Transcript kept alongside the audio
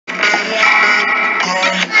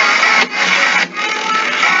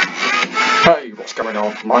going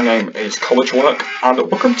on? My name is College Work, and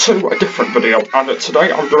welcome to a different video. And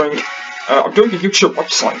today I'm doing a YouTube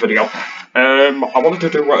website video. I wanted to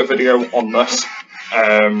do a video on this.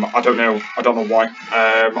 I don't know why.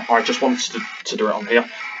 I just wanted to do it on here.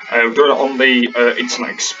 We're doing it on the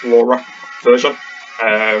Internet Explorer version.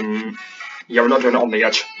 Yeah, we're not doing it on the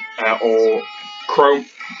Edge or Chrome.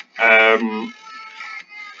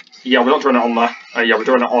 Yeah, we're not doing it on there. Yeah, we're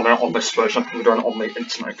doing it on this version. We're doing it on the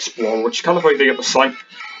Internet Explorer, which is kind of the same.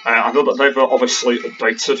 I know that they've obviously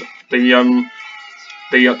updated the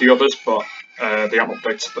others, but they haven't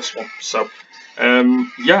updated this one. So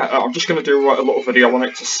yeah, I'm just going to do a little video on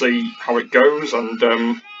it to see how it goes, and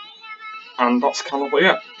that's kind of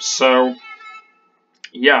it. So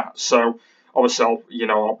yeah, so obviously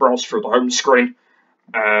I'll browse through the home screen,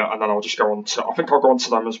 and then I'll just go on to. I think I'll go on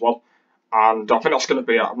to them as well. And I think that's going to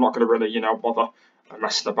be it. I'm not going to really, bother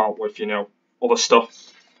messing about with, other stuff.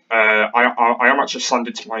 I am actually signed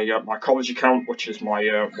into my my college account, which is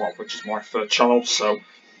my third channel. So,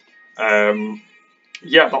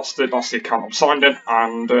 yeah, that's the account I'm signed in.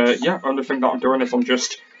 And yeah, only thing that I'm doing is I'm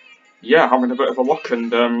just having a bit of a look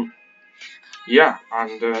and yeah,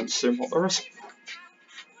 and seeing what there is.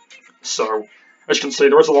 So, as you can see,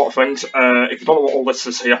 there is a lot of things. If you don't know what all this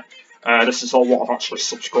is here. This is all what I've actually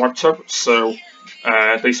subscribed to, so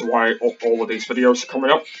these are why all of these videos are coming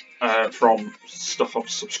up, from stuff I've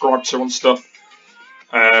subscribed to and stuff.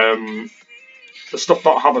 The stuff that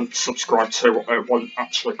I haven't subscribed to won't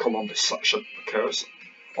actually come on this section, because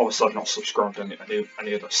obviously I've not subscribed to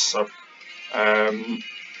any of this, so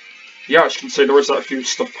yeah, as you can see, there is a few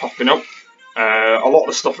stuff popping up. A lot of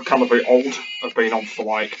the stuff are kind of old, have been on for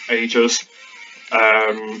like ages.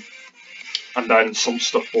 And then some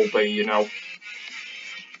stuff will be,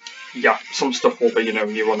 some stuff will be,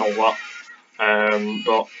 new and all that.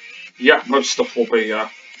 But yeah, most stuff will be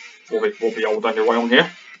old anyway on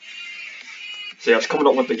here. So yeah, it's coming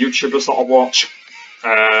up with the YouTubers that I watch,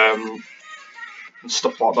 and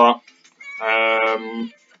stuff like that.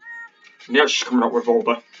 And yeah, it's just coming up with all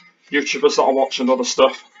the YouTubers that I watch and other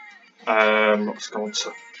stuff. Let's go on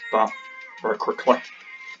to that very quickly.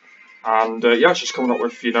 And yeah, it's just coming up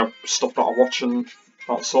with, stuff that I watch and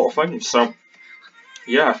that sort of thing. So,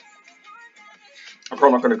 yeah. I'm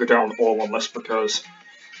probably not going to go down all on this because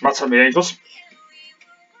it might take me ages.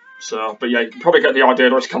 So, but yeah, you can probably get the idea.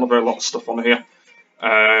 There's kind of a lot of stuff on here.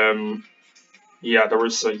 Yeah, there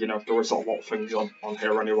is, there is a lot of things on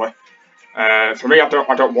here anyway. For me, I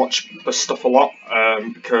don't watch this stuff a lot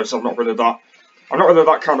because I'm not really that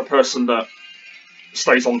kind of person that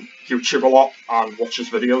stays on YouTube a lot and watches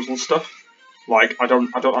videos and stuff. Like I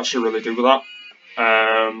don't actually really do that.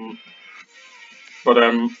 But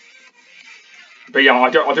yeah,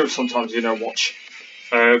 I do sometimes watch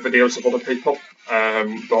videos of other people.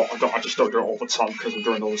 But I just don't do it all the time because I'm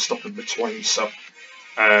doing all the stuff in between. So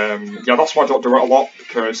yeah, that's why I don't do it a lot,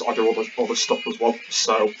 because I do other stuff as well.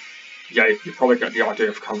 So yeah, you probably get the idea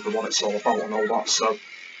of kind of what it's all about and all that. So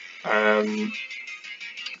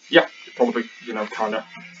yeah, you probably kind of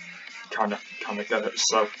get it.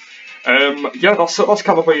 So yeah, that's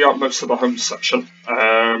kind of most of the home section.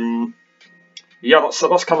 Yeah,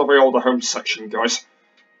 that's kind of all the home section, guys.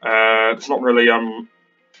 There's not really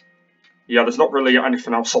there's not really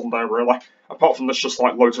anything else on there really, apart from there's just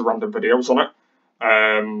like loads of random videos on it.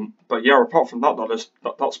 But yeah, apart from that,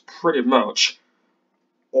 that's pretty much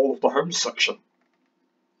all of the home section.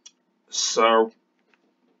 So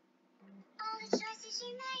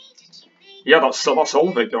yeah, that's all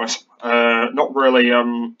of it, guys. Not really,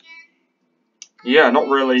 not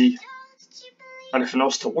really anything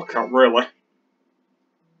else to look at, really.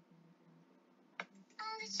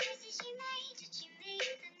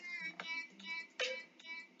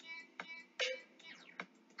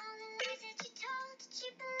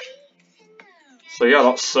 So yeah,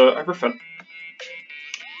 that's everything.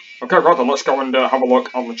 Okay, right then, let's go and have a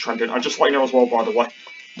look on the trending. I just let you know as well, by the way,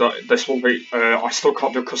 that this will be, I still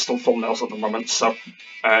can't do custom thumbnails at the moment, so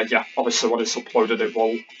yeah, obviously when it's uploaded it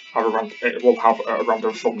will have a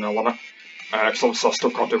random thumbnail on it, because obviously I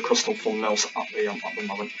still can't do custom thumbnails at the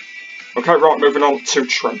moment. Okay, right, moving on to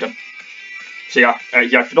trending. So yeah,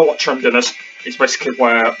 if you know what trending is, it's basically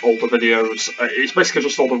where all the videos, it's basically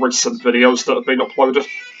just all the recent videos that have been uploaded.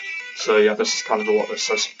 So yeah, this is kind of what this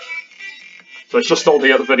is. So it's just all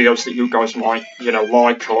the other videos that you guys might,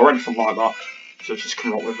 like or anything like that. So it's just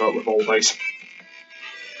coming up with all these.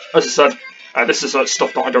 As I said, this is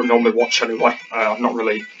stuff that I don't normally watch anyway. I'm not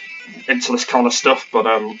really into this kind of stuff, but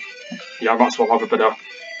yeah, I might as well have a bit of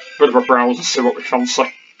a browse and see what we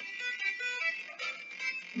fancy.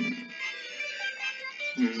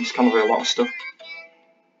 It's kind of a lot of stuff.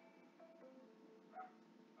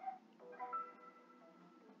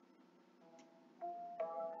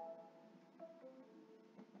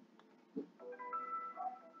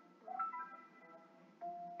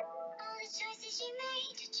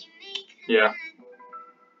 Yeah.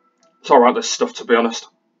 It's alright, this stuff, to be honest.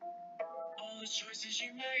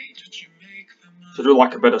 So I do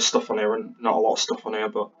like a bit of stuff on here, and not a lot of stuff on here,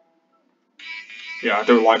 but yeah, I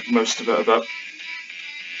do like most of it a bit.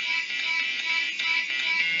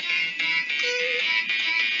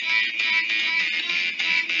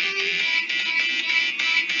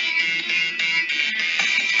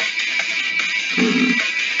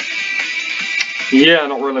 Yeah,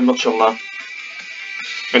 not really much on there.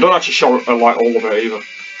 It don't actually show like all of it either.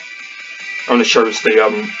 It only shows the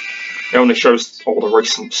it only shows all the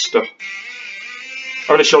recent stuff. It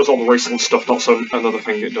only shows all the recent stuff. That's another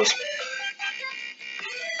thing it does.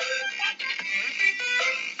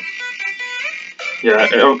 Yeah,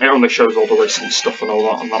 it only shows all the recent stuff and all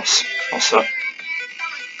that, and that's it.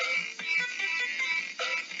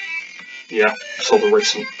 Yeah, it's all the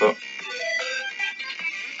recent, but.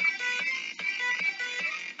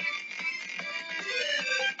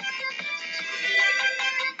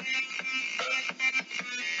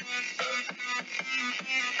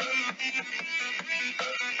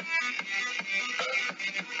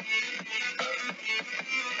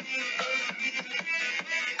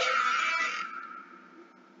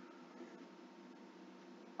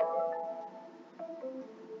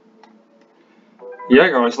 Yeah,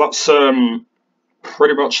 guys, that's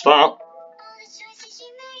pretty much that.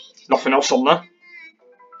 Nothing else on there.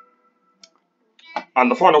 And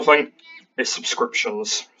the final thing is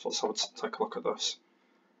subscriptions. So let's have take a look at this.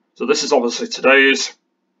 So this is obviously today's.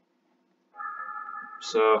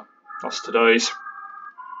 So that's today's.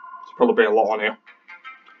 There's probably be a lot on here.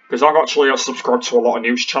 Because I've actually subscribed to a lot of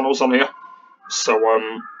news channels on here. So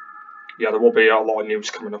yeah, there will be a lot of news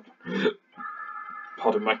coming up.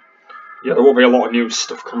 Pardon me. Yeah, there will be a lot of news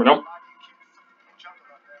stuff coming up.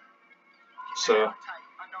 So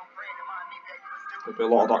there'll be a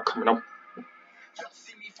lot of that coming up.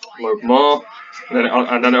 Load more.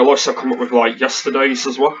 And then it'll also come up with like yesterday's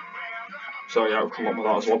as well. So yeah, it'll come up with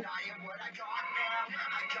that as well.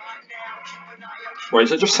 Wait,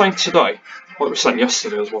 is it just saying today? What it was saying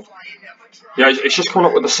yesterday as well. Yeah, it's just coming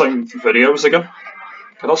up with the same videos again.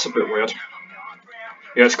 Okay, that's a bit weird.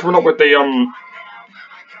 Yeah, it's coming up with the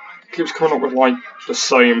keeps coming up with like the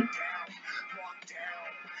same.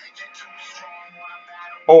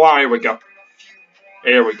 Oh, here we go.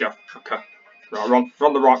 Here we go. Okay. Right, we're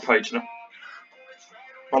on the right page now.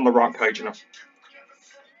 We're on the right page now.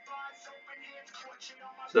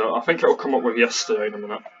 So I think it'll come up with yesterday in a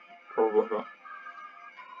minute. Probably, but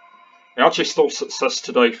it actually still says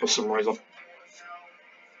today for some reason.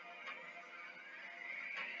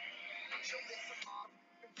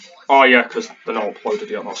 Oh yeah, because they're not uploaded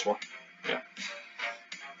yet, that's why. Yeah.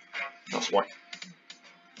 That's why.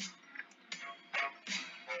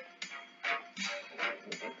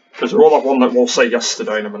 Because we'll have one that will say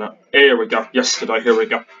yesterday in a minute. Here we go. Yesterday, here we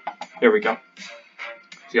go. Here we go.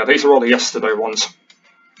 So yeah, these are all the yesterday ones.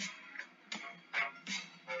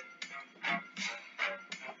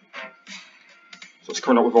 So it's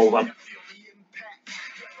coming up with all of them.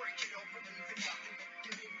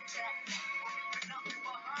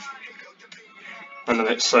 And then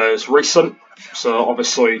it says recent, so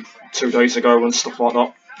obviously 2 days ago and stuff like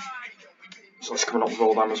that. So it's coming up with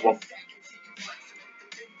all of them as well.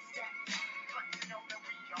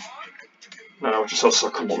 No, it just also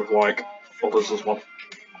come up with like others as well.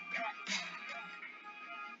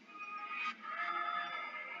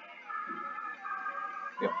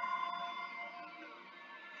 Yeah.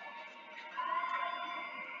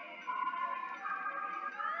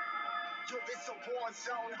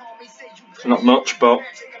 So not much, but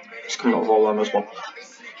it's coming up with all of them as well.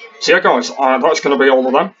 So yeah, guys, that's going to be all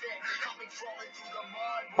of them.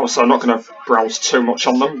 Obviously, I'm not going to browse too much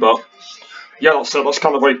on them, but yeah, that's it. That's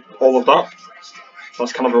kind of all of that.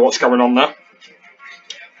 That's kind of what's going on there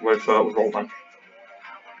with all of them.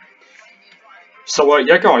 So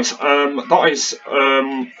yeah, guys, that is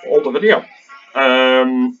all the video.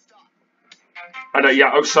 And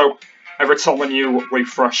yeah, also every time when you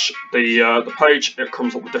refresh the page, it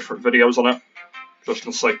comes up with different videos on it. So as you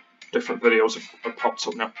can see, different videos have popped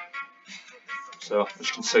up now. So as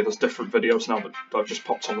you can see, there's different videos now that have just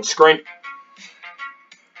popped on the screen.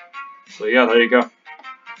 So yeah, there you go.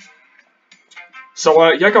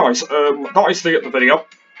 So yeah, guys, that is the video.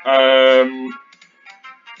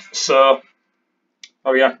 So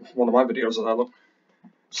oh yeah, one of my videos are there. Look,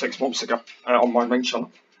 6 months ago on my main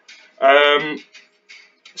channel.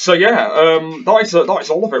 So yeah, that is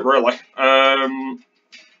all of it really.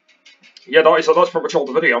 Yeah, that's pretty much all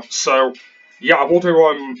the video. So yeah, I will do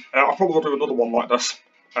I'll probably do another one like this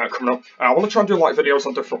coming up. I want to try and do like videos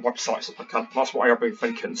on different websites if I can. That's what I have been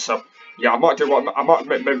thinking. So yeah, I might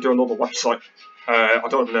maybe do another website. I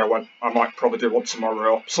don't know when. I might probably do one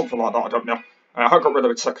tomorrow or something like that. I don't know. I haven't got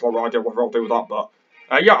really a particular idea whether I'll do that, but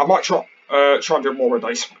yeah, I might try and do more of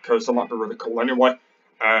these because they might be really cool anyway.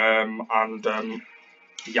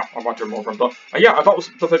 Yeah, I might do more of them. But yeah, that was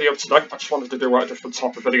the video today. I just wanted to do a different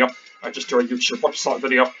type of video. Just do a YouTube website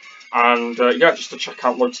video, and yeah, just to check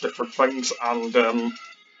out loads of different things, and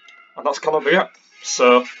that's kind of it.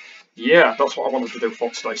 So yeah, that's what I wanted to do for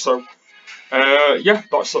today. So yeah,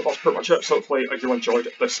 that's pretty much it. So hopefully you enjoyed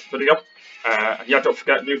this video. Yeah, don't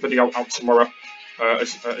forget, new video out tomorrow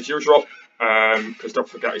as usual. Because don't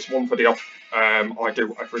forget, it's one video I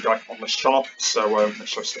do every day on this channel. So make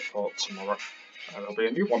sure to stick for tomorrow. There'll be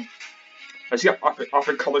a new one. As yeah, I've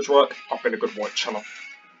been college work. I've been a good work channel,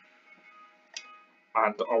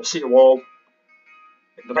 and I'll see you all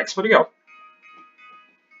in the next video.